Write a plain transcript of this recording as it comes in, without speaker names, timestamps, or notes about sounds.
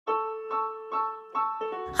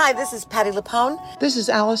Hi, this is Patty Lapone. This is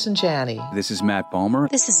Allison Janney. This is Matt Bomer.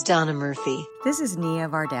 This is Donna Murphy. This is Nia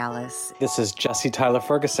Vardalis. This is Jesse Tyler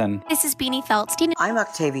Ferguson. This is Beanie Feldstein. I'm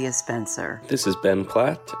Octavia Spencer. This is Ben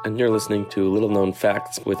Platt, and you're listening to Little Known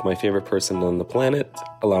Facts with my favorite person on the planet,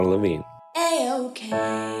 Alana Levine. A-OK.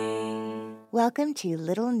 Welcome to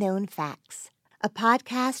Little Known Facts, a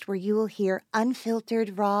podcast where you will hear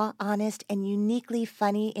unfiltered, raw, honest, and uniquely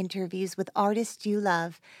funny interviews with artists you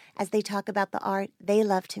love as they talk about the art they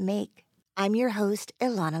love to make. I'm your host,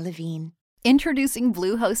 Ilana Levine. Introducing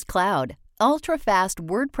Bluehost Cloud, ultra-fast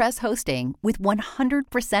WordPress hosting with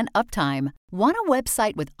 100% uptime. Want a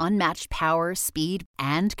website with unmatched power, speed,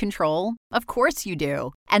 and control? Of course you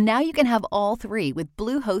do. And now you can have all three with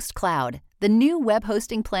Bluehost Cloud, the new web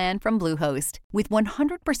hosting plan from Bluehost. With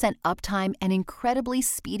 100% uptime and incredibly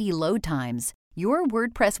speedy load times, your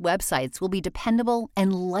WordPress websites will be dependable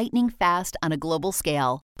and lightning fast on a global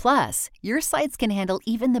scale. Plus, your sites can handle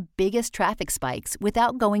even the biggest traffic spikes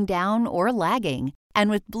without going down or lagging. And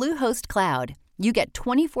with Bluehost Cloud, you get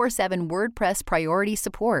 24/7 WordPress priority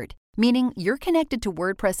support, meaning you're connected to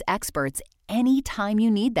WordPress experts anytime you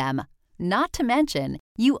need them. Not to mention,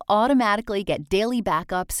 you automatically get daily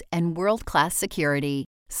backups and world-class security.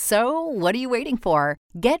 So, what are you waiting for?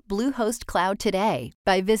 Get Bluehost Cloud today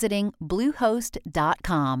by visiting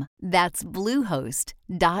Bluehost.com. That's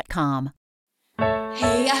Bluehost.com.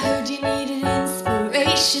 Hey, I heard you needed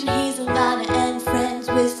inspiration. He's Alana and friends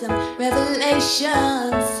with some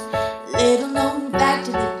revelations. Little known fact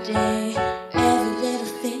of the day. Every little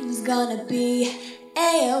thing's gonna be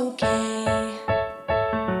A-OK.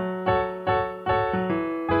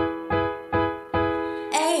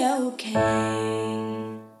 A-OK.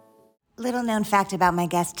 Little known fact about my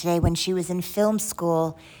guest today: when she was in film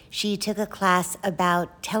school, she took a class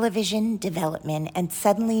about television development and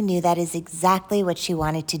suddenly knew that is exactly what she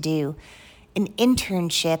wanted to do. An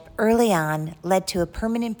internship early on led to a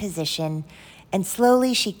permanent position, and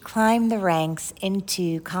slowly she climbed the ranks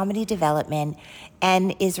into comedy development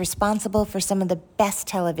and is responsible for some of the best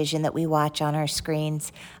television that we watch on our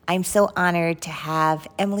screens. I'm so honored to have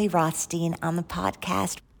Emily Rothstein on the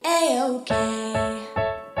podcast. A-OK.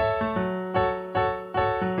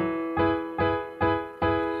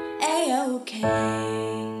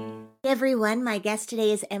 Everyone, my guest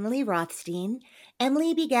today is Emily Rothstein.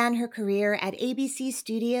 Emily began her career at ABC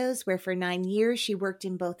Studios, where for 9 years she worked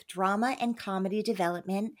in both drama and comedy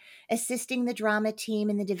development, assisting the drama team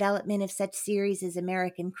in the development of such series as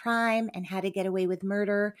American Crime and How to Get Away with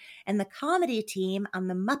Murder, and the comedy team on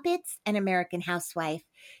The Muppets and American Housewife.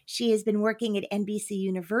 She has been working at NBC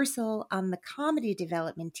Universal on the comedy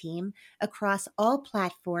development team across all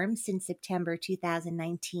platforms since September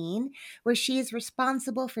 2019, where she is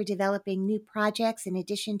responsible for developing new projects in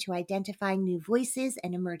addition to identifying new voices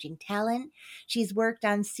and emerging talent. She's worked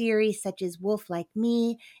on series such as Wolf Like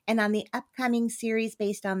Me and on the upcoming series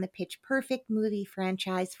based on the Pitch Perfect movie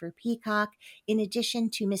franchise for Peacock, in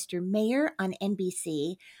addition to Mr. Mayor on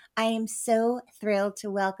NBC. I am so thrilled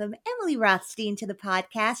to welcome Emily Rothstein to the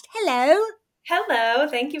podcast. Hello. Hello.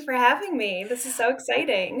 Thank you for having me. This is so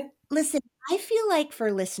exciting. Listen, I feel like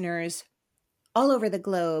for listeners all over the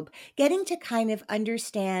globe, getting to kind of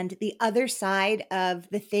understand the other side of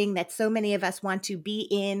the thing that so many of us want to be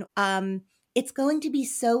in, it's going to be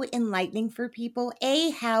so enlightening for people,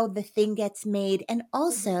 how the thing gets made, and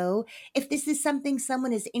also if this is something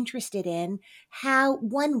someone is interested in, how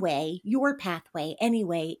one way, your pathway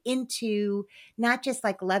anyway, into not just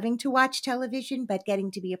like loving to watch television, but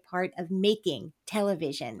getting to be a part of making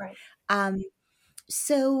television. Right.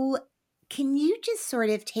 So can you just sort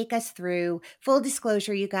of take us through, full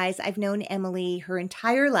disclosure, you guys, I've known Emily her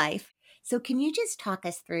entire life. So can you just talk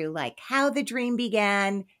us through like how the dream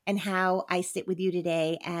began and how I sit with you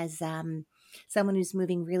today as someone who's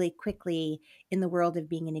moving really quickly in the world of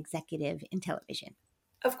being an executive in television?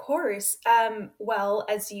 Of course. Well,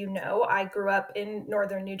 as you know, I grew up in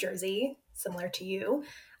northern New Jersey, similar to you.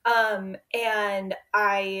 And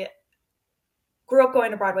I grew up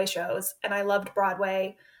going to Broadway shows, and I loved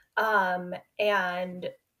Broadway and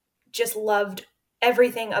just loved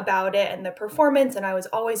everything about it and the performance, and I was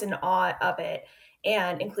always in awe of it,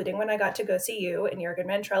 and including when I got to go see you in Your Good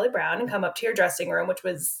Man, Charlie Brown, and come up to your dressing room, which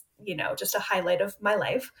was, you know, just a highlight of my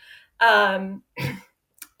life. And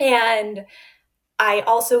I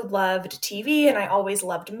also loved TV, and I always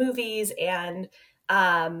loved movies, and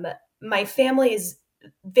my family is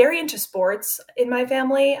very into sports in my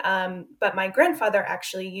family, but my grandfather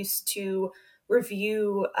actually used to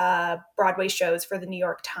review Broadway shows for the New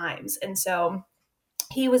York Times, and so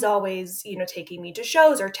he was always, taking me to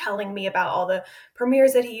shows or telling me about all the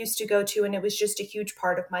premieres that he used to go to. And it was just a huge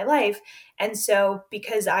part of my life. And so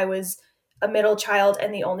because I was a middle child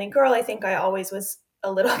and the only girl, I think I always was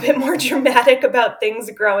a little bit more dramatic about things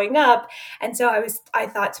growing up. And so I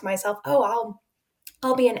thought to myself, oh,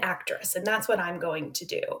 I'll be an actress and that's what I'm going to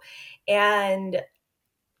do. And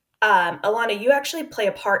Alana, you actually play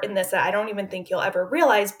a part in this that I don't even think you'll ever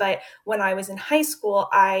realize. But when I was in high school,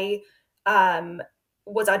 I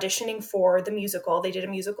was auditioning for the musical. They did a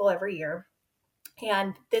musical every year.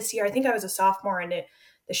 And this year, I think I was a sophomore, and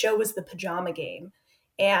the show was The Pajama Game.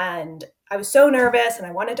 And I was so nervous and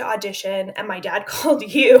I wanted to audition. And my dad called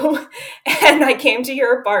you and I came to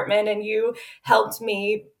your apartment and you helped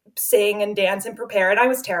me sing and dance and prepare. And I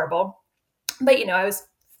was terrible. But, I was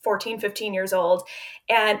 14, 15 years old.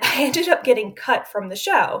 And I ended up getting cut from the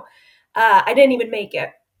show. I didn't even make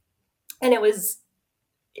it. And it was,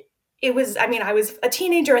 I was a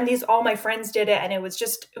teenager and all my friends did it. And it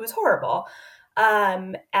was horrible.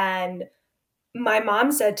 And my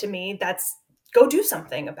mom said to me, go do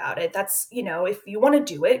something about it. That's, if you want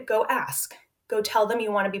to do it, go ask, go tell them you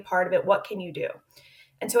want to be part of it. What can you do?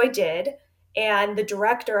 And so I did. And the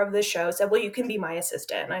director of the show said, well, you can be my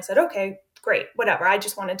assistant. And I said, okay, great, whatever. I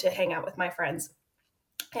just wanted to hang out with my friends.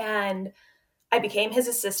 And I became his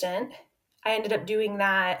assistant. I ended up doing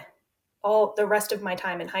that all the rest of my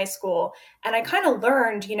time in high school. And I kind of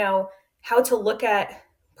learned, how to look at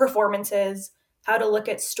performances, how to look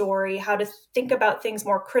at story, how to think about things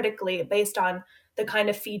more critically based on the kind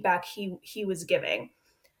of feedback he was giving.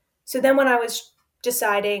 So then when I was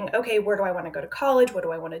deciding, okay, where do I want to go to college? What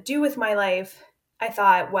do I want to do with my life? I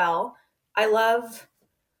thought, well, I love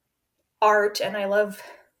art and I love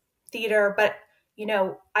theater, but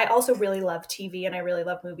I also really love TV and I really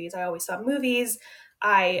love movies. I always saw movies.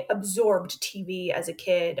 I absorbed TV as a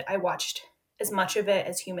kid. I watched as much of it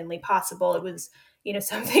as humanly possible. It was,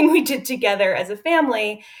 something we did together as a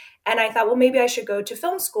family. And I thought, well, maybe I should go to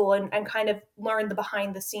film school and kind of learn the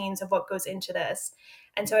behind the scenes of what goes into this.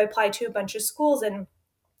 And so I applied to a bunch of schools, and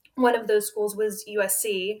one of those schools was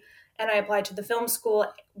USC. And I applied to the film school,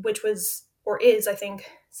 which was, or is, I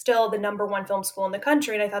think, still the #1 film school in the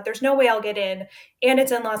country. And I thought, there's no way I'll get in. And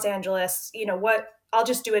it's in Los Angeles. What? I'll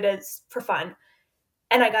just do it as for fun.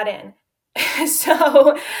 And I got in.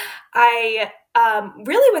 So I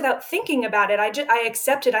really, without thinking about it, I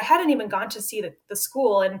accepted. I hadn't even gone to see the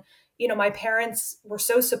school. And, my parents were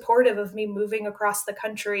so supportive of me moving across the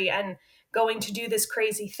country and going to do this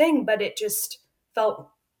crazy thing. But it just felt,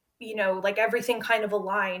 like everything kind of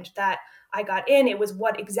aligned that I got in. It was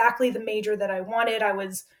exactly the major that I wanted. I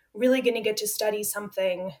was really going to get to study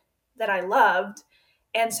something that I loved.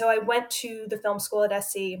 And so I went to the film school at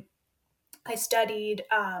SC. I studied,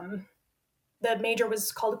 the major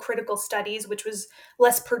was called Critical Studies, which was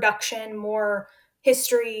less production, more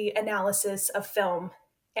history analysis of film.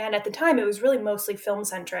 And at the time, it was really mostly film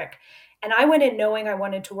centric. And I went in knowing I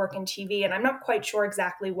wanted to work in TV, and I'm not quite sure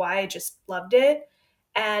exactly why. I just loved it.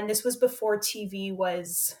 And this was before TV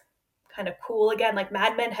was kind of cool again. Like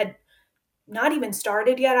Mad Men had not even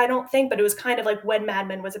started yet, I don't think, but it was kind of like when Mad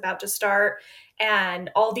Men was about to start, and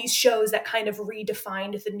all these shows that kind of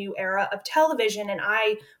redefined the new era of television. And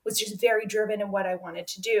I was just very driven in what I wanted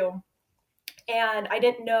to do. And I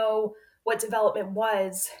didn't know what development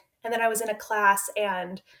was. And then I was in a class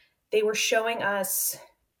and they were showing us,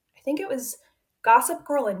 I think it was Gossip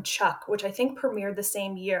Girl and Chuck, which I think premiered the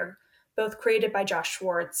same year, both created by Josh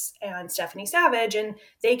Schwartz and Stephanie Savage. And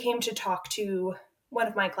they came to talk to one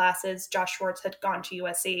of my classes. Josh Schwartz had gone to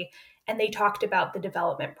USC, and they talked about the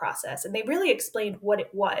development process. And they really explained what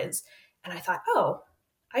it was. And I thought, oh,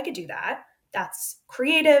 I could do that. That's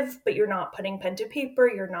creative, but you're not putting pen to paper.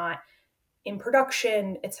 You're not in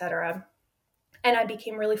production, etc. And I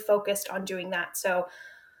became really focused on doing that. So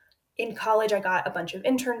in college, I got a bunch of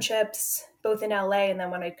internships, both in LA, and then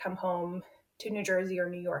when I'd come home to New Jersey or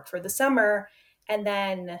New York for the summer. And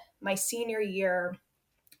then my senior year,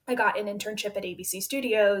 I got an internship at ABC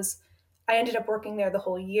Studios. I ended up working there the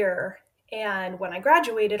whole year. And when I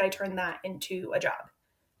graduated, I turned that into a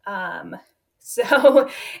job. So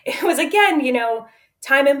it was, again,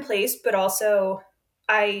 time and place, but also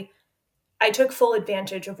I took full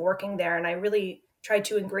advantage of working there. And I really tried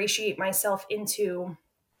to ingratiate myself into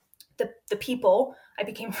the people. I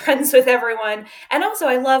became friends with everyone. And also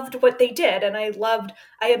I loved what they did. And I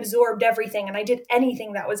absorbed everything. And I did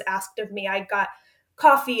anything that was asked of me. I got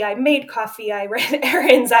coffee. I made coffee. I ran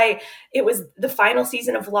errands. It was the final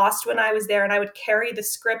season of Lost when I was there, and I would carry the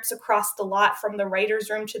scripts across the lot from the writer's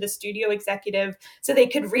room to the studio executive so they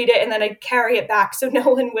could read it, and then I'd carry it back so no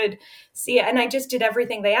one would see it. And I just did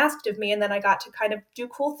everything they asked of me, and then I got to kind of do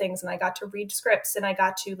cool things, and I got to read scripts, and I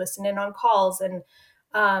got to listen in on calls,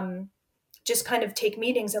 and just kind of take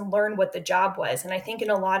meetings and learn what the job was. And I think in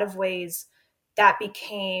a lot of ways that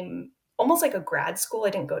became almost like a grad school. I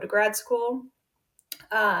didn't go to grad school.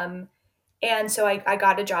 And so I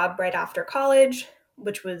got a job right after college,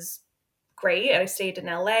 which was great. I stayed in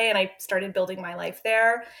LA and I started building my life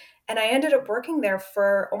there. And I ended up working there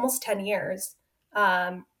for almost 10 years,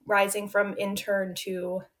 rising from intern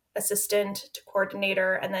to assistant to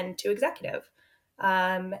coordinator and then to executive.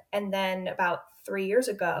 And then about 3 years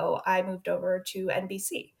ago, I moved over to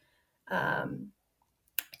NBC.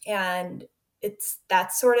 And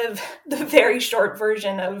that's sort of the very short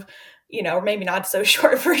version of, or maybe not so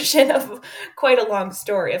short version of quite a long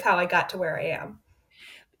story of how I got to where I am.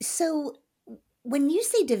 So when you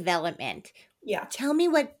say development, Yeah. tell me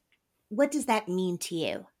what does that mean to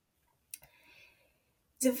you?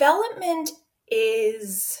 Development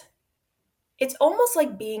it's almost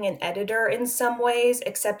like being an editor in some ways,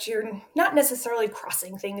 except you're not necessarily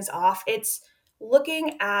crossing things off. It's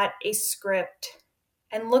looking at a script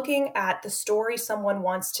and looking at the story someone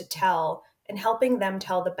wants to tell and helping them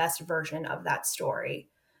tell the best version of that story.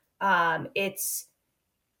 It's,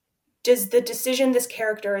 does the decision this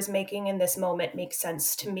character is making in this moment make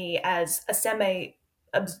sense to me as a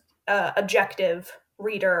objective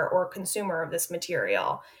reader or consumer of this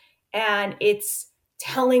material? And it's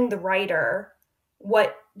telling the writer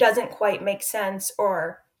what doesn't quite make sense,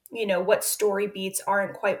 or what story beats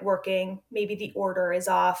aren't quite working. Maybe the order is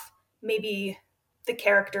off. Maybe the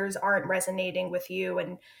characters aren't resonating with you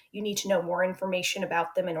and you need to know more information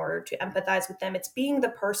about them in order to empathize with them. It's being the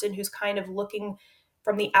person who's kind of looking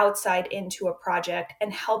from the outside into a project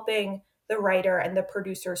and helping the writer and the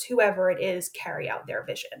producers, whoever it is, carry out their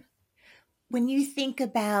vision. When you think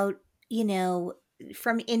about,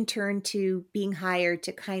 from intern to being hired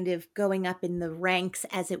to kind of going up in the ranks,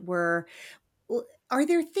 as it were, are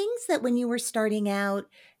there things that when you were starting out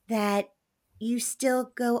that you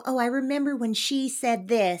still go, oh, I remember when she said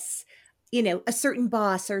this, a certain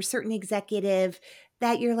boss or a certain executive,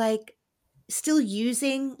 that you're like still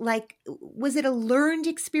using? Like, was it a learned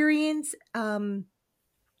experience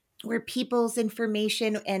where people's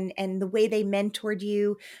information and the way they mentored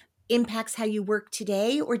you impacts how you work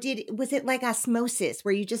today? Or was it like osmosis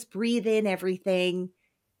where you just breathe in everything,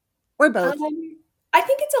 or both? I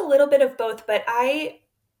think it's a little bit of both, but I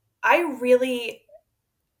really,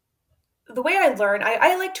 the way I learn,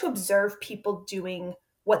 I like to observe people doing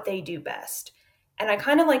what they do best. And I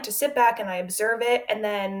kind of like to sit back and I observe it, and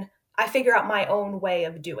then I figure out my own way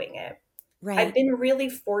of doing it. Right. I've been really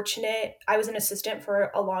fortunate. I was an assistant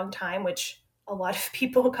for a long time, which a lot of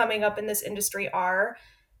people coming up in this industry are.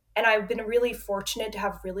 And I've been really fortunate to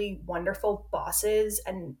have really wonderful bosses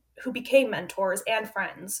and who became mentors and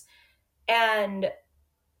friends. And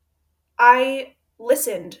I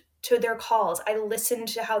listened to their calls. I listened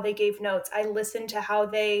to how they gave notes. I listened to how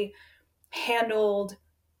they handled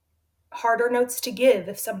harder notes to give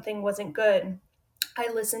if something wasn't good. I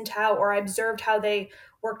listened to I observed how they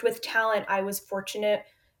worked with talent. I was fortunate,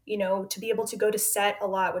 to be able to go to set a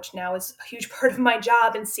lot, which now is a huge part of my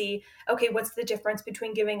job, and see, okay, what's the difference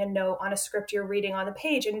between giving a note on a script you're reading on the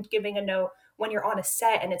page and giving a note when you're on a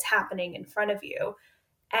set and it's happening in front of you.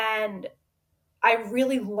 And I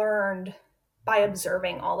really learned by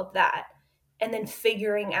observing all of that and then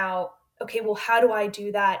figuring out, okay, well, how do I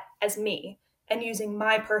do that as me and using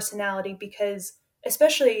my personality? Because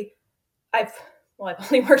especially I've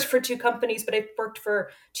only worked for 2 companies, but I've worked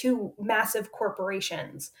for 2 massive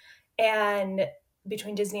corporations, and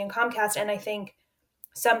between Disney and Comcast. And I think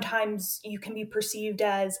sometimes you can be perceived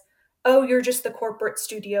as, oh, you're just the corporate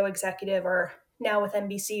studio executive, or now with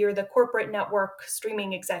NBC, you're the corporate network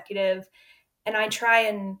streaming executive. And I try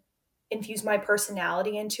and infuse my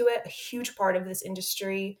personality into it. A huge part of this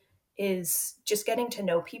industry is just getting to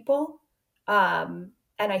know people.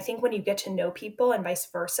 And I think when you get to know people and vice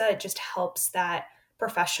versa, it just helps that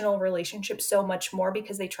professional relationship so much more,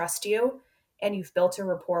 because they trust you and you've built a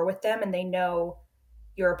rapport with them, and they know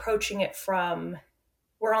you're approaching it from,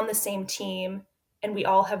 we're on the same team and we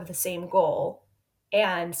all have the same goal.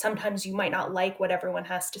 And sometimes you might not like what everyone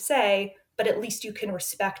has to say, but at least you can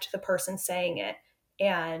respect the person saying it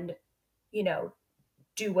and,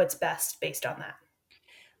 do what's best based on that.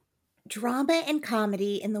 Drama and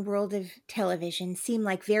comedy in the world of television seem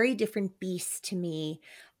like very different beasts to me.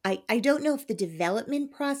 I don't know if the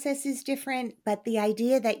development process is different, but the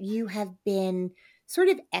idea that you have been sort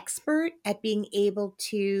of expert at being able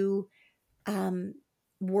to um,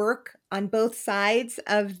 work on both sides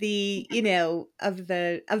of the, of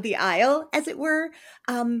the aisle, as it were.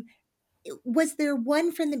 Um, was there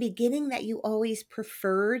one from the beginning that you always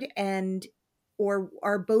preferred, and or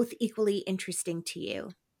are both equally interesting to you?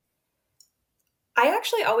 I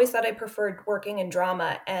actually always thought I preferred working in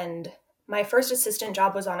drama, and my first assistant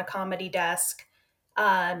job was on a comedy desk.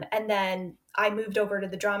 And then I moved over to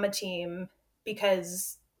the drama team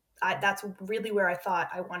because that's really where I thought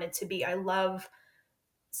I wanted to be. I love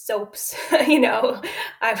soaps, you know.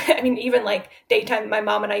 I mean, even like daytime, my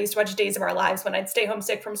mom and I used to watch Days of Our Lives when I'd stay home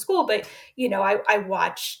sick from school. But, you know, I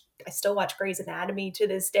still watch Grey's Anatomy to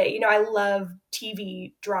this day. You know, I love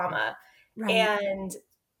TV drama. Right. And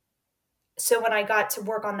so when I got to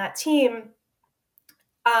work on that team,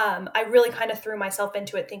 I really kind of threw myself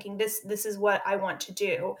into it thinking this is what I want to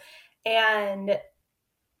do. And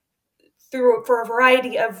for a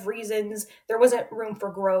variety of reasons, there wasn't room for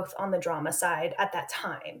growth on the drama side at that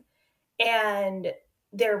time. And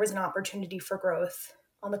there was an opportunity for growth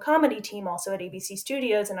on the comedy team also at ABC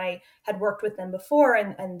Studios. And I had worked with them before,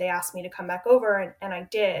 and they asked me to come back over, and I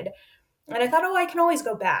did. And I thought, oh, I can always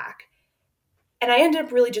go back. And I ended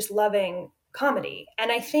up really just loving comedy.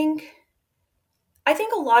 And I think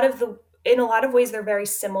in a lot of ways they're very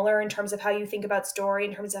similar in terms of how you think about story,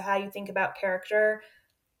 in terms of how you think about character.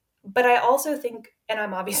 But I also think, and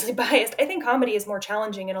I'm obviously biased, I think comedy is more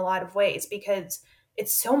challenging in a lot of ways because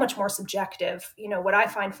it's so much more subjective. You know, what I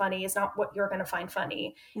find funny is not what you're going to find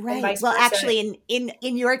funny, and Right. vice Well, versa. actually,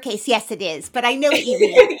 in your case, yes, it is. But I know what you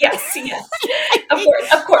mean. Yes, yes, I of think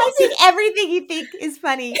course, of I course. think everything you think is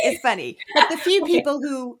funny. But the few Okay. people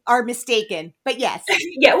who are mistaken. But yes.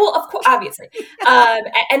 Yeah, well, of course, obviously,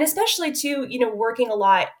 and especially too, you know, working a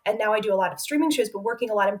lot, and now I do a lot of streaming shows, but working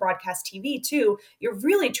a lot in broadcast TV too. You're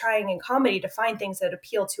really trying in comedy to find things that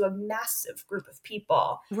appeal to a massive group of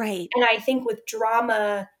people, Right. and I think with drama,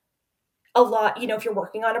 a lot, you know, if you're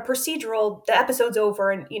working on a procedural, the episode's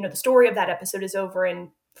over, and you know the story of that episode is over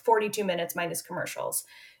in 42 minutes minus commercials.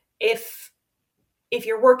 If if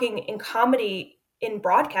you're working in comedy in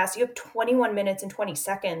broadcast, you have 21 minutes and 20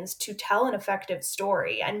 seconds to tell an effective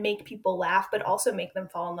story and make people laugh, but also make them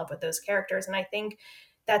fall in love with those characters. And I think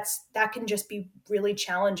that can just be really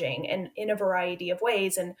challenging and in a variety of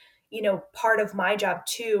ways. And, you know, part of my job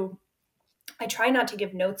too, I try not to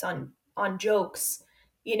give notes on jokes,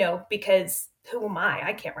 you know, because who am I?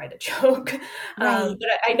 I can't write a joke. Right. But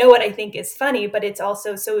I know what I think is funny, but it's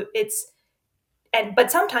also so it's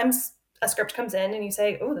but sometimes a script comes in and you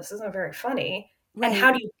say, oh, this isn't very funny. And Right.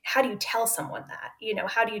 how do you tell someone that? You know,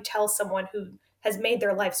 how do you tell someone who has made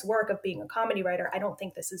their life's work of being a comedy writer, I don't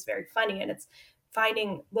think this is very funny? And it's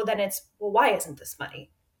finding, well, why isn't this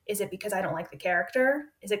funny? Is it because I don't like the character?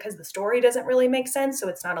 Is it because the story doesn't really make sense, so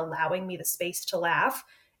it's not allowing me the space to laugh?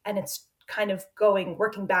 And it's kind of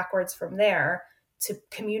working backwards from there to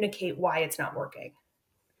communicate why it's not working.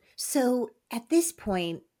 So at this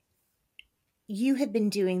point, you have been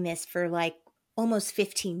doing this for like almost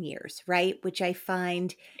 15 years, right? Which I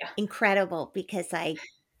find incredible because I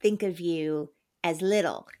think of you as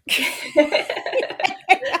little.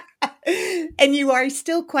 And you are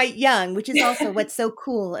still quite young, which is also what's so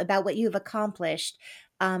cool about what you've accomplished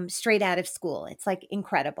straight out of school. It's like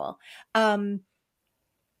incredible.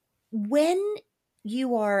 When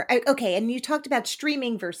you are okay, and you talked about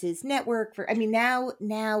streaming versus network. I mean,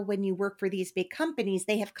 now when you work for these big companies,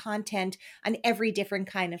 they have content on every different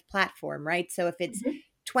kind of platform, right? So if it's Mhm.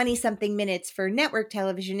 20 something minutes for network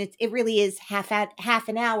television, it really is half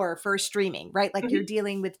an hour for streaming, right? Like you're Mhm.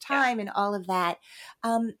 dealing with Yeah. time and all of that.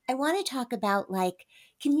 I want to talk about, like,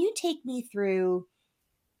 can you take me through,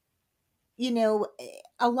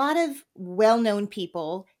 a lot of well-known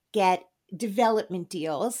people get development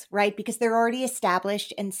deals, right? Because they're already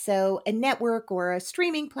established. And so a network or a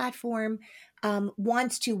streaming platform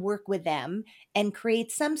wants to work with them and create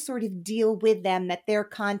some sort of deal with them that their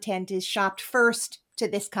content is shopped first to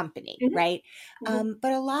this company, Mhm. right? Mhm.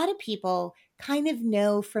 But a lot of people kind of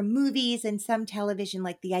know from movies and some television,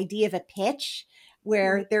 like the idea of a pitch, Mhm.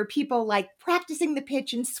 where there are people like practicing the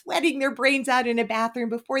pitch and sweating their brains out in a bathroom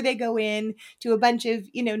before they go in to a bunch of,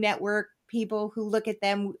 network people who look at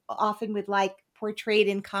them often with, like, portrayed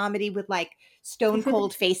in comedy with like stone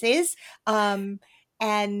cold faces.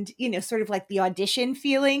 And, sort of like the audition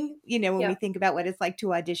feeling, when we Yeah. think about what it's like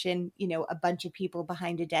to audition, a bunch of people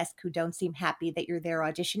behind a desk who don't seem happy that you're there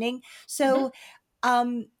auditioning. Mhm. So,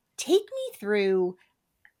 take me through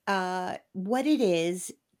what it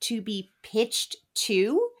is to be pitched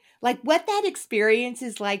to, like what that experience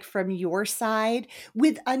is like from your side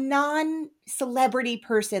with a non-celebrity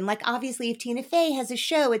person. Like obviously if Tina Fey has a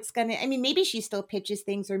show, it's going to, I mean, maybe she still pitches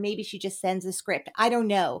things or maybe she just sends a script. I don't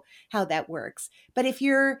know how that works. But if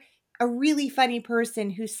you're a really funny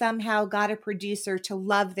person who somehow got a producer to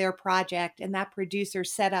love their project and that producer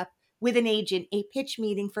set up with an agent a pitch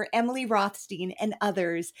meeting for Emily Rothstein and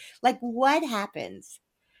others, like what happens?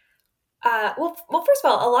 Well, first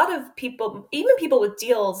of all, a lot of people, even people with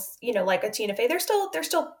deals, like a Tina Fey, they're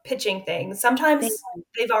still pitching things. They, Sometimes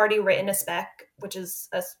they've already written a spec, which is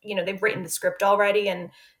they've written the script already, and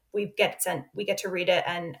we get to read it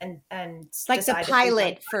and like decide if we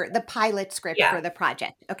want. the pilot script Yeah, for the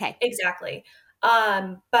project. Okay. exactly.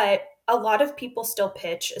 But a lot of people still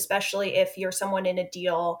pitch, especially if you're someone in a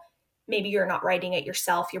deal. Maybe you're not writing it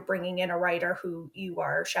yourself. You're bringing in a writer who you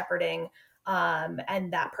are shepherding,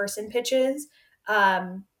 and that person pitches.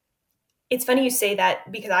 Um, it's funny you say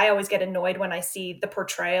that because I always get annoyed when I see the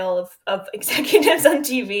portrayal of executives on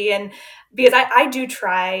TV, and because I do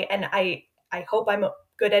try, and I hope I'm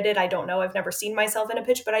good at it. I don't know. I've never seen myself in a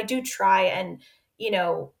pitch, but I do try and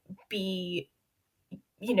be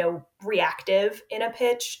reactive in a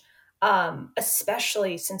pitch,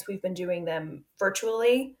 especially since we've been doing them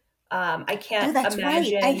virtually. I Oh, can't that's right. I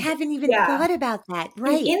imagine. haven't even Yeah. thought about that. In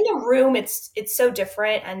Right. the room, it's so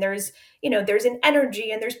different, and there's an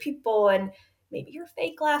energy, and there's people, and maybe you're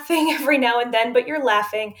fake laughing every now and then, but you're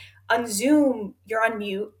laughing. On Zoom, you're on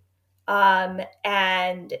mute,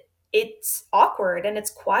 and it's awkward and it's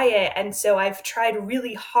quiet, and so I've tried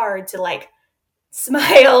really hard to like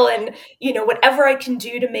smile and whatever I can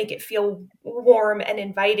do to make it feel warm and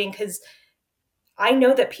inviting, because I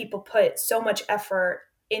know that people put so much effort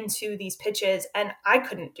into these pitches and I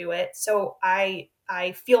couldn't do it. So I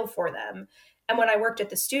feel for them. And when I worked at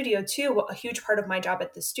the studio too, a huge part of my job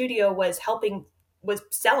at the studio was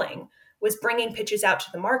selling, was bringing pitches out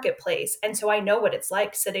to the marketplace. And so I know what it's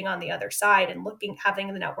like sitting on the other side and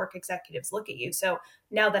having the network executives look at you. So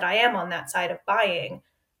now that I am on that side of buying,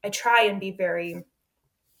 I try and be very,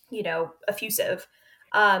 effusive.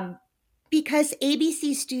 Um, Because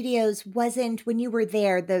ABC Studios wasn't, when you were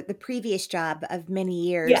there, the previous job of many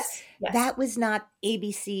years, yes, yes, that was not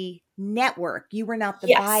ABC Network. You were not the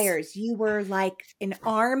yes. buyers. You were like an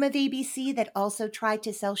arm of ABC that also tried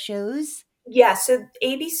to sell shows. Yeah, so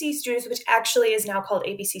ABC Studios, which actually is now called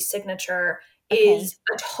ABC Signature, Okay. is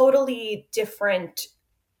a totally different.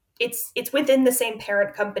 It's within the same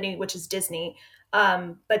parent company, which is Disney,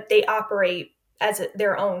 but they operate as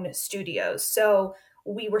their own studios. So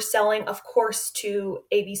we were selling, of course, to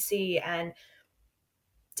ABC and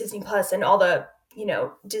Disney Plus and all the,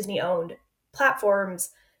 Disney owned platforms,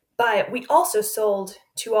 but we also sold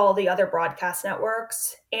to all the other broadcast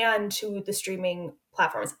networks and to the streaming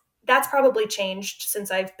platforms. That's probably changed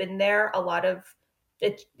since I've been there. A lot of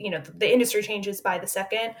it, the industry changes by the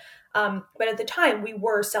second. But at the time, we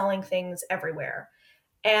were selling things everywhere.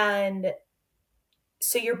 And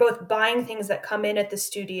so you're both buying things that come in at the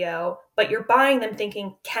studio, but you're buying them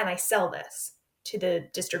thinking, can I sell this to the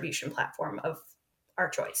distribution platform of our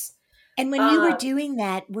choice? And when you were Um, doing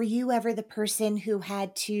that, were you ever the person who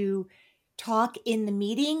had to talk in the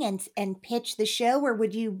meeting and pitch the show, or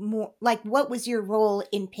would you more like what was your role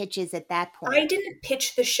in pitches at that I point? didn't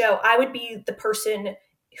pitch the show. I would be the person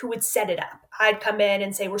who would set it up. I'd come in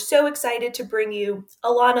and say, we're so excited to bring you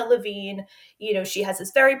Alana Levine. She has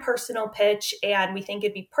this very personal pitch, and we think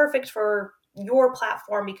it'd be perfect for your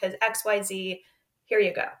platform because XYZ. Here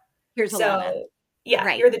you go. Here's Alana. So, yeah,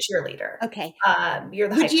 Right. you're the cheerleader. Okay. You're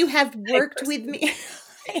the Would you have hype worked with person.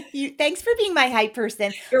 me? Thanks for being my hype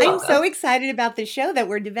person. You're I'm welcome. so excited about the show that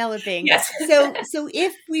we're developing. Yes. So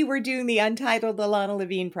if we were doing the Untitled Alana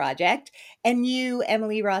Levine project and you,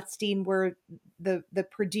 Emily Rothstein, were the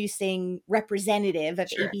producing representative of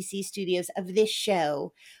Sure. ABC Studios of this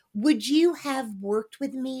show, would you have worked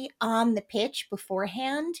with me on the pitch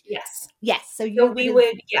beforehand? Yes. Yes. So you So would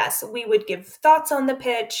have. we would give thoughts on the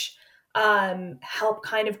pitch, help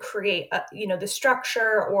kind of create, the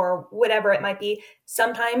structure or whatever it might be.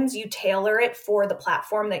 Sometimes you tailor it for the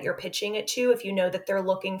platform that you're pitching it to. If you know that they're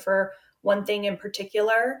looking for one thing in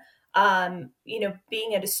particular,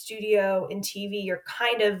 being at a studio in TV,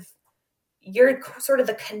 you're sort of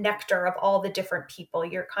the connector of all the different people.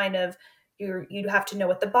 You have to know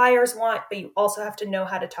what the buyers want, but you also have to know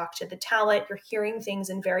how to talk to the talent. You're hearing things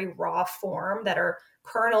in very raw form that are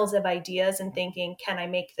kernels of ideas and thinking, can I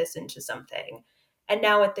make this into something? And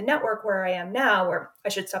now at the network where I am now, or I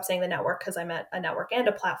should stop saying the network because I'm at a network and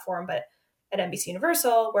a platform, but at NBC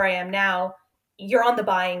Universal where I am now, you're on the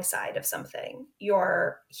buying side of something.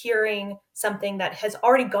 You're hearing something that has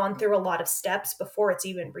already gone through a lot of steps before it's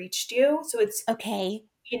even reached you. So it's, Okay.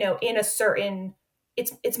 in a certain,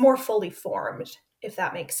 it's more fully formed, if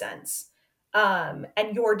that makes sense. And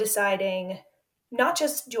you're deciding not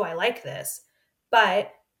just, do I like this,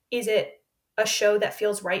 but is it a show that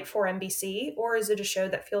feels right for NBC, or is it a show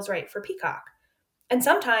that feels right for Peacock? And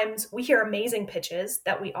sometimes we hear amazing pitches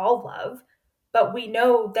that we all love, but we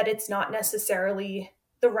know that it's not necessarily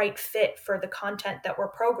the right fit for the content that we're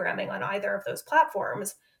programming on either of those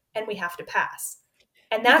platforms, and we have to pass.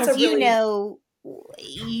 And that's a Because really,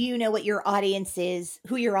 what your audience is,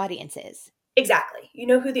 who your audience is. exactly. You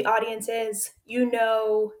know who the audience is,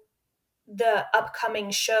 the upcoming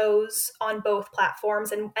shows on both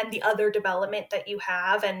platforms, and the other development that you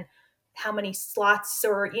have, and how many slots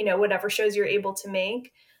or whatever shows you're able to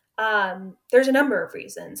make. There's a number of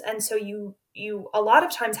reasons, and so you a lot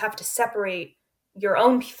of times have to separate your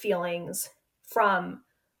own feelings from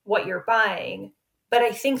what you're buying. But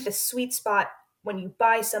I think the sweet spot when you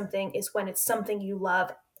buy something is when it's something you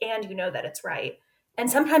love and you know that it's right. And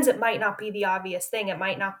sometimes it might not be the obvious thing. It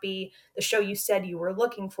might not be the show you said you were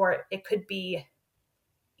looking for. It could be,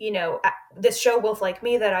 this show Wolf Like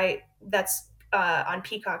Me that's on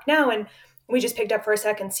Peacock now, and we just picked up for a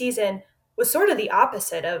second season, was sort of the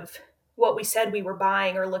opposite of what we said we were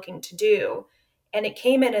buying or looking to do. And it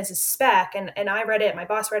came in as a spec, and I read it, my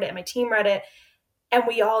boss read it, and my team read it, and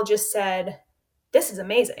we all just said, this is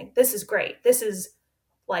amazing. This is great. This is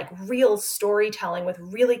like real storytelling with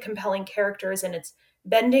really compelling characters, and it's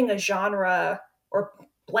bending a genre, or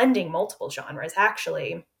blending multiple genres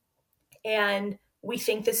actually. And we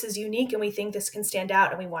think this is unique, and we think this can stand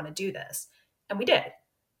out, and we want to do this. And we did.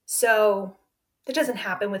 So that doesn't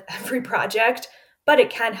happen with every project, but it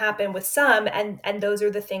can happen with some. And those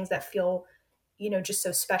are the things that feel, just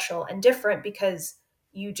so special and different, because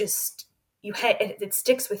it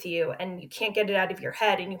sticks with you, and you can't get it out of your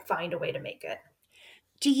head, and you find a way to make it.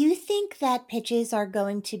 Do you think that pitches are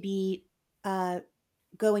going to be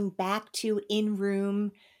going back to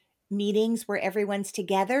in-room meetings where everyone's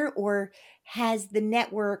together, or has the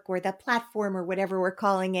network or the platform or whatever we're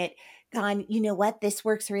calling it gone, you know what, this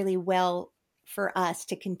works really well for us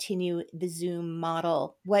to continue the Zoom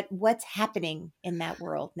model? What's happening in that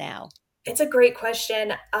world now? It's a great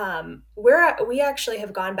question. We actually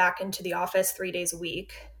have gone back into the office 3 days a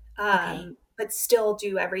week, Okay. but still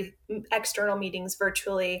do every external meetings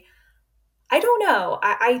virtually. I don't know.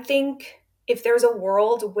 I think if there's a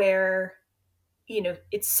world where,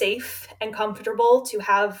 it's safe and comfortable to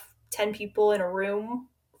have 10 people in a room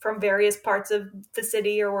from various parts of the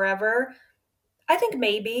city or wherever, I think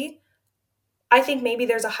maybe. I think maybe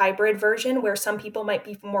there's a hybrid version where some people might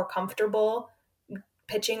be more comfortable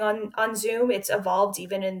pitching on Zoom. It's evolved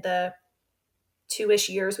even in the 2-ish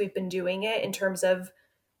years we've been doing it, in terms of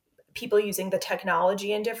people using the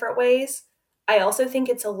technology in different ways. I also think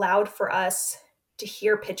it's allowed for us to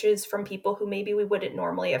hear pitches from people who maybe we wouldn't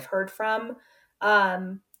normally have heard from,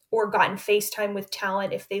 or gotten FaceTime with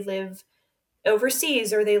talent if they live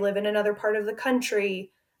overseas or they live in another part of the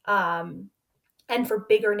country. And for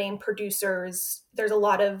bigger name producers, there's a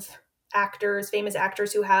lot of famous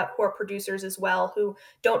actors who are producers as well, who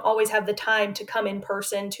don't always have the time to come in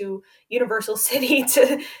person to Universal City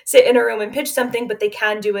to sit in a room and pitch something, but they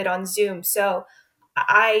can do it on Zoom. So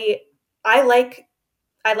I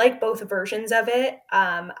like both versions of it.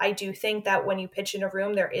 I do think that when you pitch in a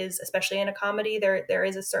room, there is, especially in a comedy, there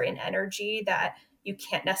is a certain energy that you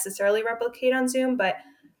can't necessarily replicate on Zoom. But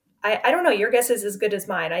I don't know. Your guess is as good as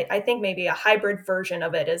mine. I think maybe a hybrid version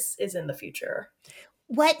of it is in the future.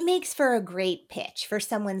 What makes for a great pitch for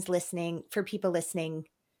someone's listening, for people listening,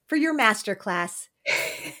 for your masterclass?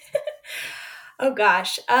 Oh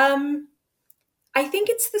gosh. I think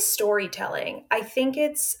it's the storytelling. I think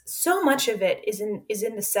it's so much of it is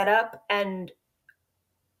in the setup, and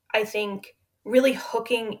I think really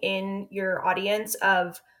hooking in your audience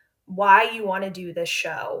of why you want to do this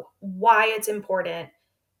show, why it's important.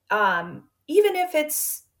 Even if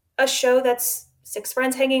it's a show that's six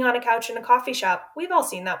friends hanging on a couch in a coffee shop, we've all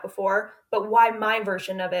seen that before, but why my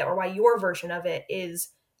version of it, or why your version of it, is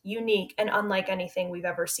unique and unlike anything we've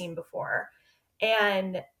ever seen before.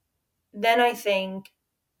 And then I think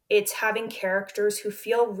it's having characters who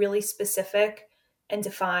feel really specific and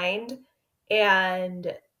defined,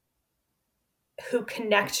 and who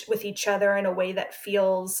connect with each other in a way that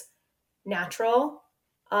feels natural.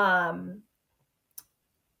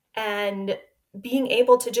 And being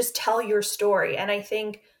able to just tell your story. And I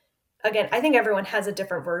think, again, everyone has a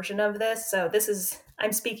different version of this. So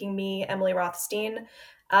I'm speaking me, Emily Rothstein.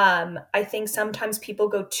 I think sometimes people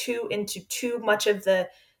go into too much of the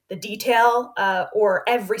detail, or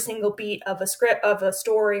every single beat of a script, of a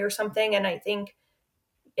story or something. And I think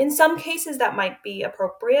in some cases that might be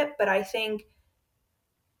appropriate, but I think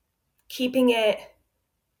keeping it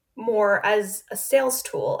more as a sales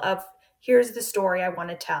tool of, here's the story I want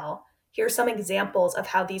to tell. Here's some examples of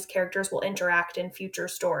how these characters will interact in future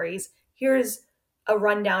stories. Here's a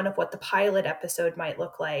rundown of what the pilot episode might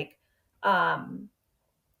look like. And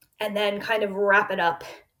then kind of wrap it up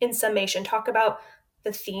in summation, talk about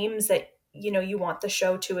the themes that, you want the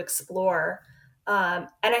show to explore. And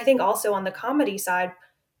I think also on the comedy side,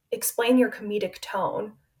 explain your comedic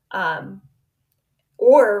tone,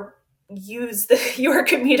 or use your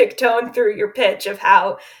comedic tone through your pitch of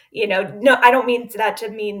how, no, I don't mean that to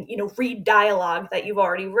mean, read dialogue that you've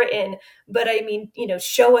already written, but I mean,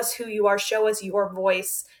 show us who you are, show us your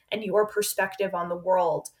voice and your perspective on the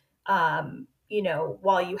world,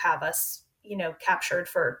 while you have us, captured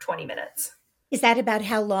for 20 minutes. Is that about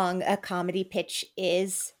how long a comedy pitch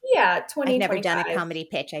is? Yeah, I've 20, never 25. done a comedy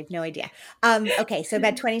pitch. I have no idea. Okay, so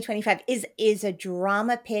about 20, 25. Is a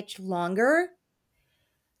drama pitch longer?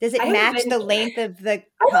 Does I it haven't match been, the length of the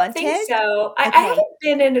I don't think content? so. I Okay. haven't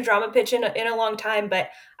been in a drama pitch in a long time, but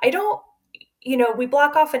I don't, we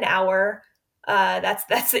block off an hour. That's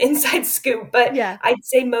the inside scoop, but Yeah. I'd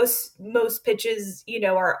say most pitches,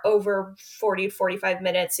 are over 40 to 45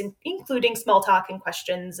 minutes, including small talk and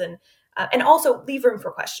questions, and also leave room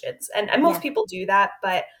for questions. And most Yeah. people do that,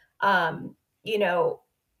 but um, you know,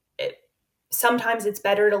 it, sometimes it's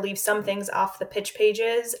better to leave some things off the pitch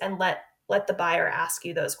pages and let the buyer ask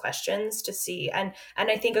you those questions to see. And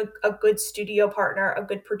I think a good studio partner, a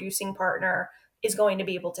good producing partner is going to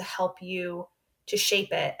be able to help you to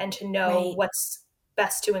shape it and to know Right. what's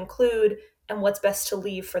best to include and what's best to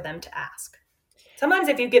leave for them to ask. Sometimes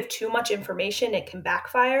if you give too much information, it can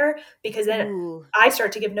backfire, because then Ooh. I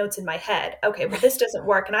start to give notes in my head. Okay, well, Right. this doesn't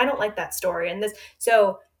work and I don't like that story. And this,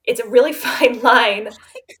 so it's a really fine line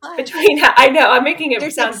God. between, I know I'm making it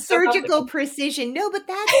There's like sound so surgical complicated. precision. No, but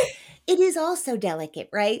it is also delicate,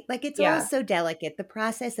 right? Like it's Yeah. also delicate. The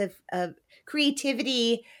process of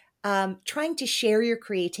creativity, trying to share your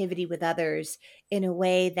creativity with others in a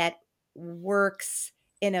way that works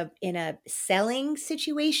in a selling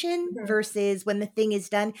situation Mhm. versus when the thing is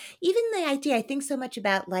done. Even the idea, I think so much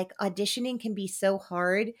about like auditioning can be so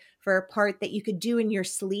hard for a part that you could do in your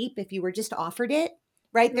sleep if you were just offered it,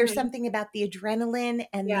 right? There's Mhm. something about the adrenaline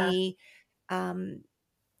and Yeah. um,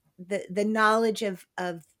 the knowledge of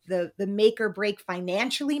the make or break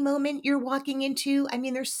financially moment you're walking into. I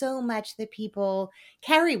mean, there's so much that people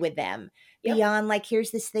carry with them Yep. beyond like, here's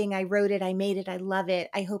this thing, I wrote it, I made it, I love it,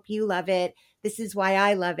 I hope you love it, this is why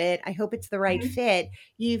I love it, I hope it's the right Mhm. fit.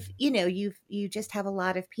 You just have a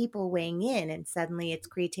lot of people weighing in, and suddenly it's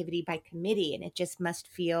creativity by committee, and it just must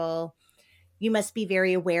feel, you must be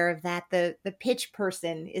very aware of that. The pitch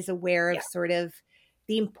person is aware Yeah. of sort of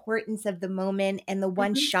the importance of the moment and the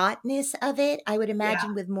one Mhm. shotness of it. I would Yeah.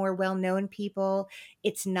 imagine with more well-known people,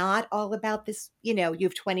 it's not all about this, you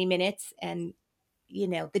have 20 minutes and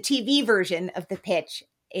the TV version of the pitch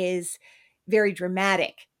is very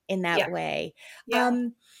dramatic in that Yeah. way. Yeah.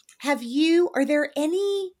 Are there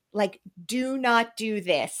any like, do not do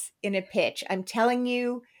this in a pitch? I'm telling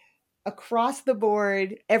you, across the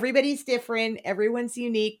board, everybody's different, everyone's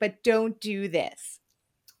unique, but don't do this.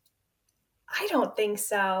 I don't think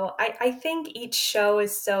so. I think each show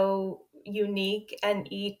is so unique and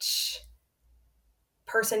each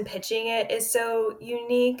person pitching it is so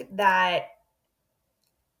unique that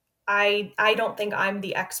I don't think I'm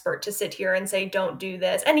the expert to sit here and say don't do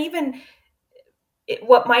this. And even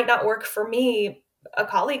what might not work for me, a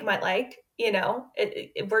colleague might like.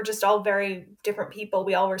 We're just all very different people.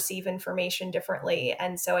 We all receive information differently,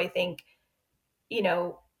 and so I think,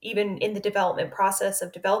 even in the development process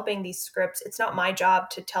of developing these scripts, it's not my job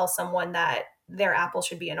to tell someone that their apple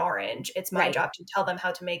should be an orange. It's my Right, job to tell them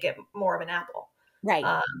how to make it more of an apple.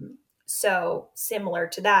 right. So similar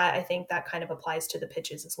to that, I think that kind of applies to the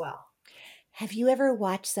pitches as well. Have you ever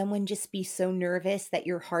watched someone just be so nervous that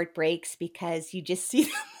your heart breaks because you just see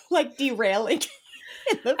them like derailing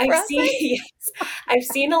in the I've seen process? yes, I've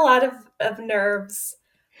seen a lot of nerves.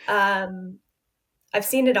 Um, I've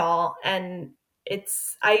seen it all, and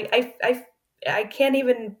it's I can't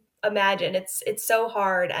even imagine. It's so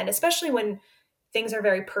hard, and especially when things are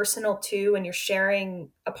very personal too, and you're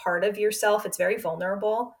sharing a part of yourself, it's very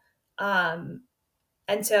vulnerable. Um,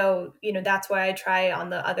 and so, that's why I try on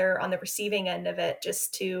the receiving end of it,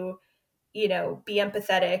 just to, be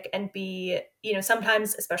empathetic and be,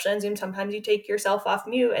 sometimes, especially on Zoom, sometimes you take yourself off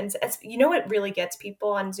mute. And what really gets people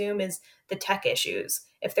on Zoom is the tech issues.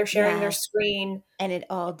 if they're sharing their Yeah. screen. And it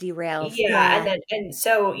all derails. Yeah. Yeah. And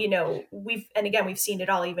so, we've seen it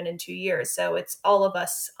all even in 2 years. So it's all of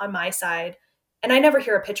us on my side. And I never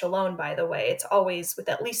hear a pitch alone, by the way. It's always with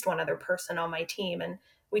at least one other person on my team. And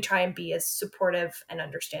we try and be as supportive and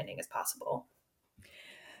understanding as possible.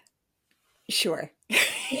 Sure.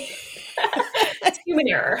 It's human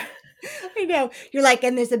error. I know. You're like,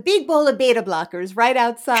 and there's a big bowl of beta blockers right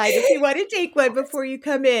outside if you want to take one before you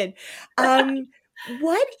come in. So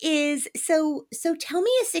tell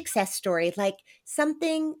me a success story, like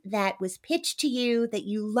something that was pitched to you that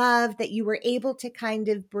you loved, that you were able to kind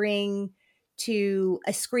of bring to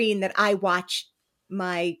a screen that I watch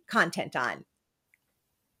my content on.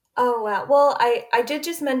 Oh, wow. Well, I did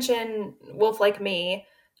just mention Wolf Like Me,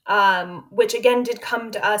 which again did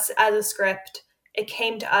come to us as a script. It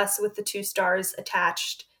came to us with the 2 stars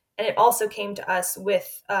attached, and it also came to us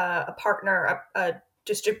with a partner, a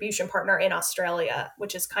distribution partner in Australia,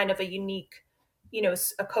 which is kind of a unique,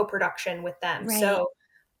 a co-production with them. Right. So,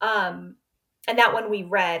 and that one we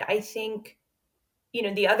read. I think,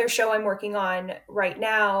 the other show I'm working on right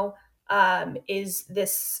now is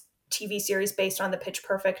this TV series based on the Pitch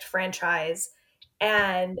Perfect franchise.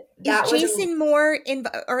 And Is that was Jason Moore in,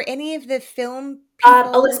 or any of the film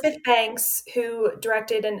people? Elizabeth Banks, who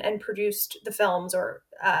directed and produced the films,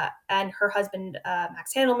 and her husband,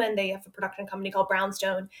 Max Handelman. They have a production company called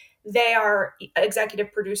Brownstone. They are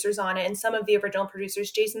executive producers on it. And some of the original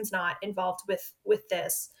producers, Jason's not involved with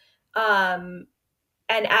this. And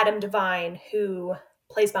Adam Devine, who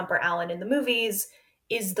plays Bumper Allen in the movies,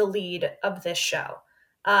 is the lead of this show.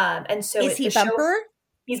 And so is he Bumper?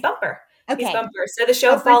 He's Bumper. Okay. He's Bumper. So the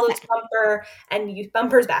show Bumper's follows back. Bumper, and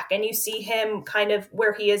Bumper's back, and you see him kind of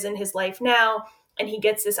where he is in his life now, and he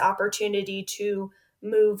gets this opportunity to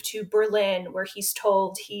move to Berlin, where he's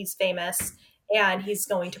told he's famous, and he's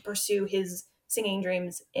going to pursue his singing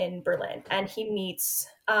dreams in Berlin. And he meets,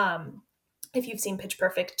 if you've seen Pitch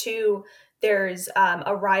Perfect 2, there's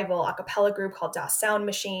a rival a cappella group called Das Sound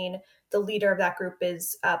Machine. The leader of that group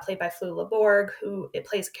is played by Flula Borg, who it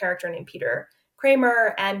plays a character named Peter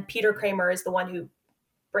Kramer, and Peter Kramer is the one who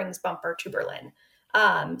brings Bumper to Berlin.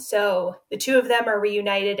 So the two of them are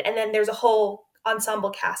reunited, and then there's a whole ensemble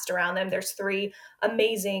cast around them. There's 3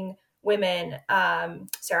 amazing women,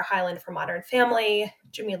 Sarah Hyland from Modern Family,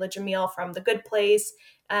 Jamila Jamil from The Good Place,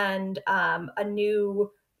 and a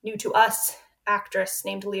new to us actress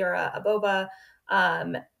named Lyra Abova.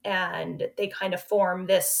 And they kind of form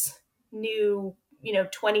this new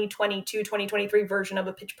 2022 2023 version of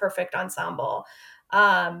a Pitch Perfect ensemble.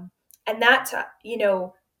 And that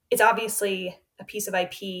it's obviously a piece of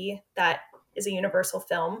IP that is a Universal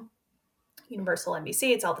film, Universal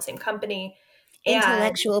NBC. It's all the same company.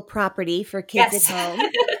 Intellectual property for kids Yes. at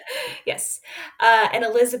home. Yes. And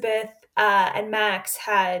Elizabeth and Max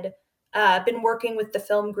had been working with the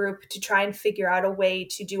film group to try and figure out a way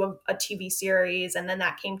to do a TV series. And then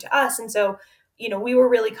that came to us. And so, we were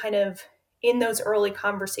really kind of in those early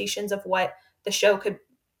conversations of what the show could,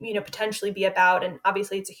 potentially be about. And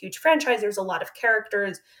obviously it's a huge franchise. There's a lot of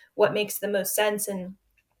characters, what makes the most sense. And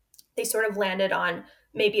they sort of landed on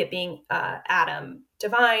maybe it being Adam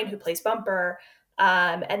Devine, who plays Bumper,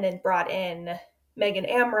 and then brought in Megan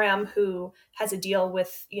Amram, who has a deal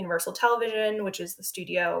with Universal Television, which is the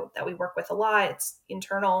studio that we work with a lot. It's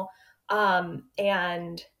internal.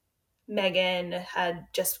 And Megan had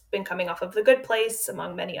just been coming off of The Good Place,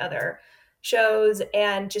 among many other shows,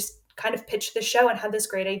 and just kind of pitched the show and had this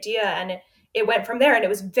great idea. And it went from there, and it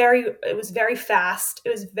was very fast. It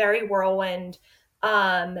was very whirlwind.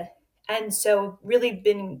 And so really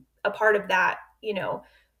been a part of that,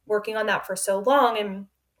 working on that for so long. And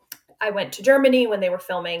I went to Germany when they were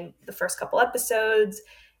filming the first couple episodes,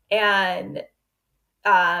 and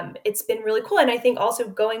it's been really cool. And I think also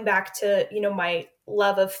going back to, my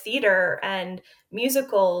love of theater and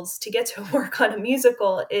musicals, to get to work on a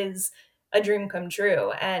musical is a dream come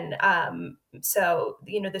true. And so,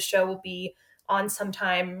 the show will be on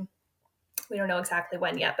sometime. We don't know exactly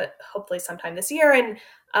when yet, but hopefully sometime this year. And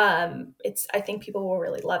I think people will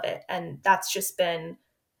really love it. And that's just been,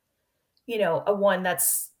 a one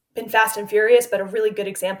that's been fast and furious, but a really good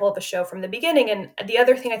example of a show from the beginning. And the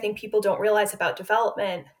other thing I think people don't realize about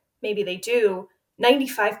development, maybe they do,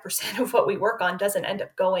 95% of what we work on doesn't end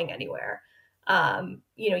up going anywhere.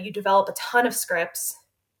 You develop a ton of scripts.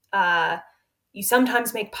 You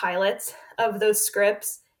sometimes make pilots of those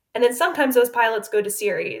scripts. And then sometimes those pilots go to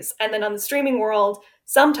series. And then on the streaming world,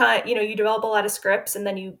 sometimes, you develop a lot of scripts, and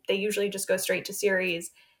then they usually just go straight to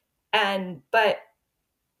series. But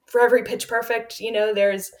for every Pitch Perfect,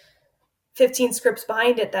 there's 15 scripts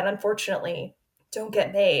behind it that unfortunately don't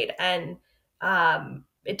get made. And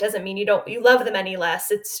it doesn't mean you love them any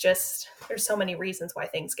less. It's just, there's so many reasons why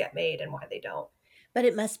things get made and why they don't. But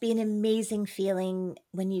it must be an amazing feeling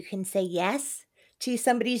when you can say yes to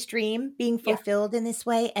somebody's dream being Yeah, fulfilled in this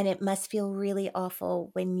way. And it must feel really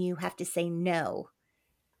awful when you have to say no.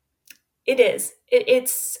 it is.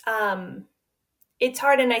 It's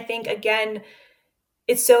hard. And I think, again,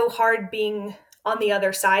 it's so hard being on the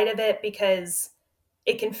other side of it because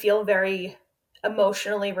it can feel very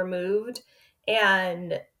emotionally removed.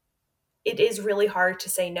 And it is really hard to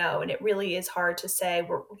say no. And it really is hard to say,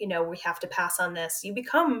 we have to pass on this. You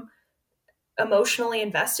become emotionally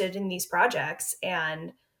invested in these projects.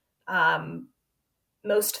 And um,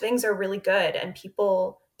 most things are really good. And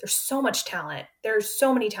there's so much talent. There's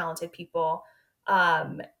so many talented people.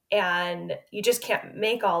 And you just can't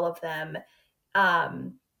make all of them.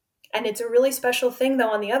 Um, and it's a really special thing,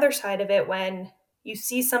 though, on the other side of it, when you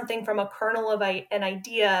see something from a kernel of an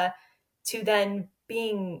idea to then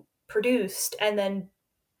being produced and then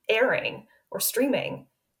airing or streaming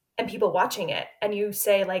and people watching it. And you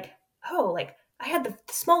say, like, oh, like, I had the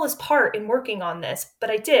smallest part in working on this, but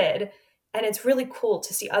I did. And it's really cool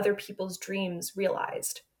to see other people's dreams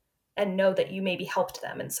realized and know that you maybe helped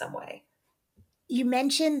them in some way. You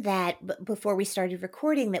mentioned that before we started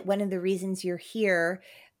recording, that one of the reasons you're here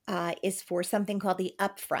is for something called the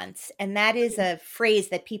upfronts. And that is a phrase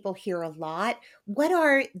that people hear a lot. What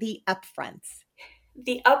are the upfronts?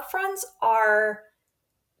 The upfronts are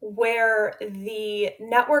where the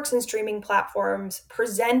networks and streaming platforms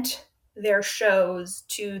present their shows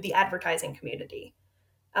to the advertising community.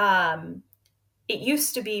 It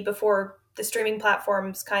used to be, before the streaming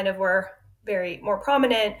platforms kind of were very more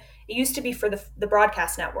prominent, it used to be for the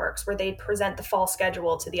broadcast networks, where they'd present the fall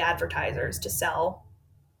schedule to the advertisers to sell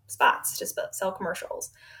spots, to sell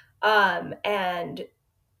commercials. And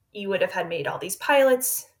you would have had made all these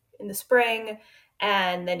pilots in the spring,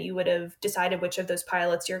 and then you would have decided which of those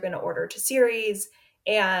pilots you're going to order to series,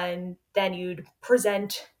 and then you'd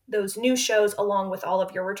present those new shows along with all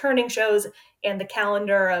of your returning shows and the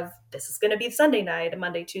calendar of, this is going to be Sunday night,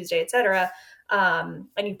 Monday, Tuesday, etc. And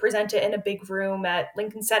you present it in a big room at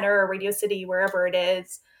Lincoln Center or Radio City, wherever it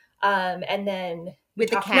is. And then With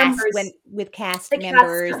the talk cast, numbers. with cast The cats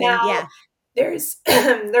members, come and out. yeah. There's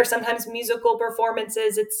sometimes musical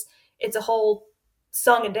performances. It's a whole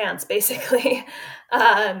song and dance, basically.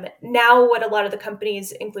 Now what a lot of the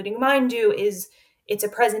companies, including mine, do is it's a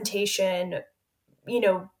presentation,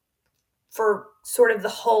 for sort of the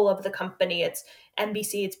whole of the company. It's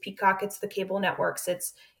NBC, it's Peacock, it's the cable networks.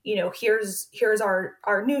 It's, here's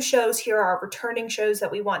our new shows, here are our returning shows that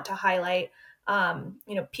we want to highlight.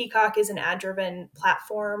 Peacock is an ad-driven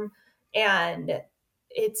platform, and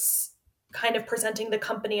it's kind of presenting the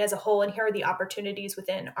company as a whole, and here are the opportunities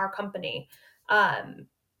within our company.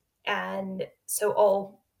 And so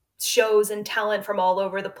all shows and talent from all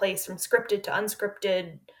over the place, from scripted to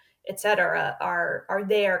unscripted, etc., are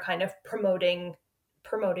there kind of promoting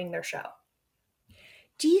their show.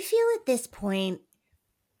 Do you feel at this point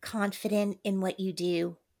confident in what you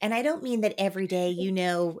do? And I don't mean that every day you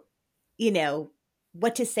know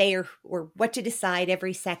what to say or what to decide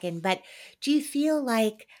every second, but do you feel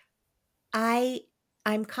like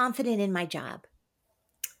I'm confident in my job?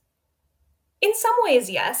 In some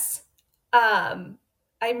ways, yes.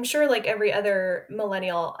 I'm sure, like every other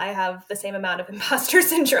millennial, I have the same amount of imposter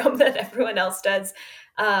syndrome that everyone else does.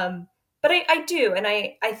 But I do. And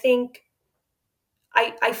I think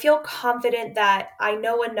I feel confident that I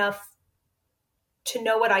know enough to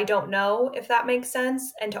know what I don't know, if that makes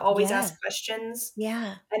sense, and to always Yeah. ask questions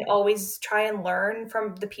Yeah. and always try and learn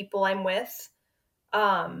from the people I'm with,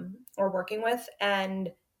 or working with.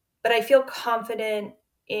 But I feel confident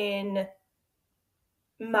in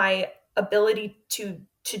my ability to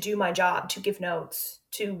do my job, to give notes,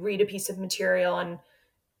 to read a piece of material and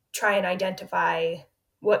try and identify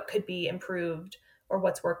what could be improved or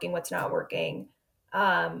what's working, what's not working.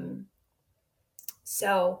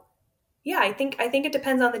 So yeah, I think it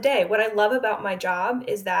depends on the day. What I love about my job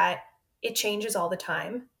is that it changes all the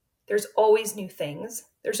time. There's always new things.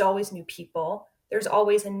 There's always new people. There's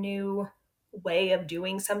always a new way of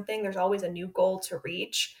doing something. There's always a new goal to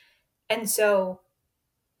reach. And so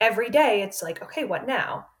every day it's like, okay, what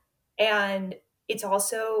now? And it's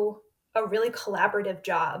also a really collaborative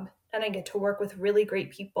job. And I get to work with really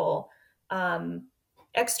great people,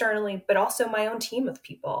 externally, but also my own team of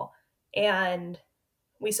people. And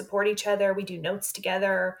we support each other. We do notes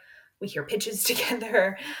together. We hear pitches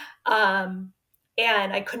together. And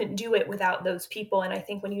I couldn't do it without those people. And I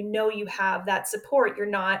think when you have that support, you're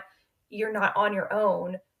not on your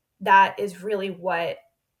own. That is really what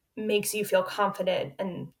makes you feel confident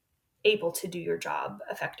able to do your job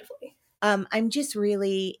effectively. I'm just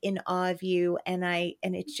really in awe of you, and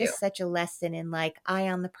it's just such a lesson in like eye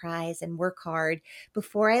on the prize and work hard.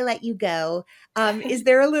 Before I let you go, is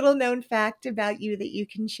there a little known fact about you that you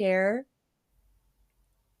can share?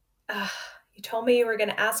 You told me you were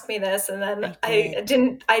going to ask me this, and then I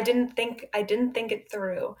didn't think it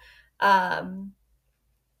through. I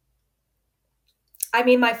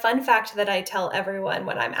mean, my fun fact that I tell everyone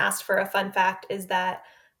when I'm asked for a fun fact is that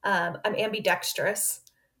I'm ambidextrous.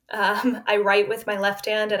 I write with my left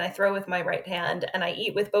hand and I throw with my right hand, and I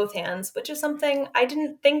eat with both hands, which is something I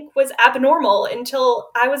didn't think was abnormal until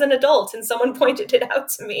I was an adult and someone pointed it out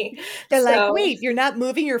to me. They're like, wait, you're not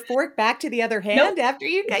moving your fork back to the other hand after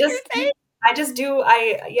you cut your thing? I just do what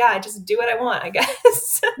I want, I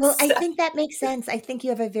guess. Well, I think that makes sense. I think you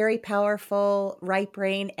have a very powerful right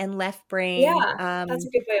brain and left brain. Yeah, that's a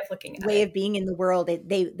good way of looking at it. Of being in the world.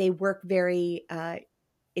 They work very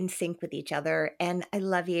in sync with each other. And I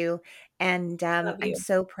love you. And I'm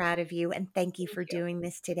so proud of you. And thank you for doing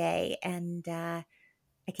this today. And I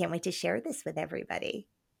can't wait to share this with everybody.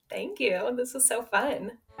 Thank you. This was so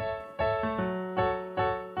fun.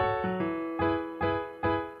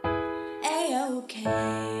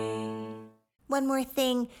 One more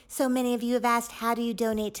thing. So many of you have asked, how do you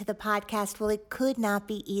donate to the podcast? Well, it could not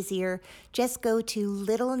be easier. Just go to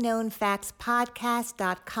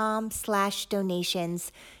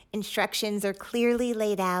littleknownfactspodcast.com/donations. Instructions are clearly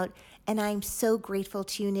laid out, and I'm so grateful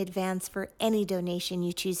to you in advance for any donation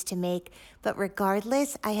you choose to make. But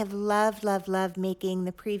regardless, I have loved making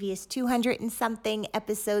the previous 200 and something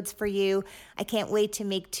episodes for you. I can't wait to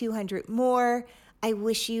make 200 more. I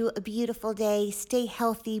wish you a beautiful day. Stay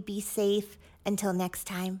healthy, be safe. Until next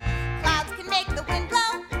time. Clouds can make the wind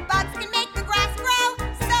blow, bugs can make the grass grow.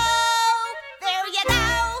 So, there you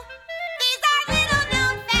go. These are little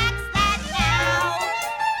known facts that now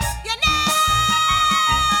you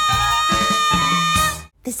know.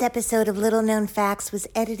 This episode of Little Known Facts was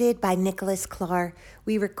edited by Nicholas Clark.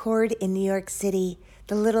 We record in New York City.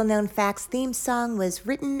 The Little Known Facts theme song was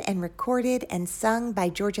written and recorded and sung by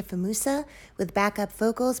Georgia Famusa with backup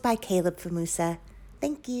vocals by Caleb Famusa.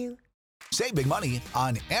 Thank you. Save big money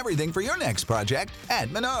on everything for your next project at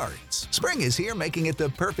Menards. Spring is here, making it the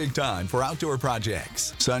perfect time for outdoor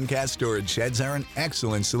projects. Suncast storage sheds are an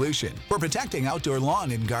excellent solution for protecting outdoor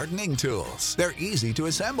lawn and gardening tools. They're easy to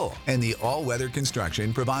assemble, and the all-weather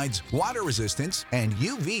construction provides water resistance and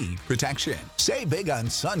UV protection. Save big on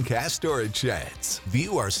Suncast storage sheds.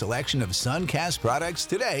 View our selection of Suncast products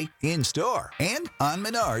today in store and on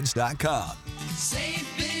Menards.com. Save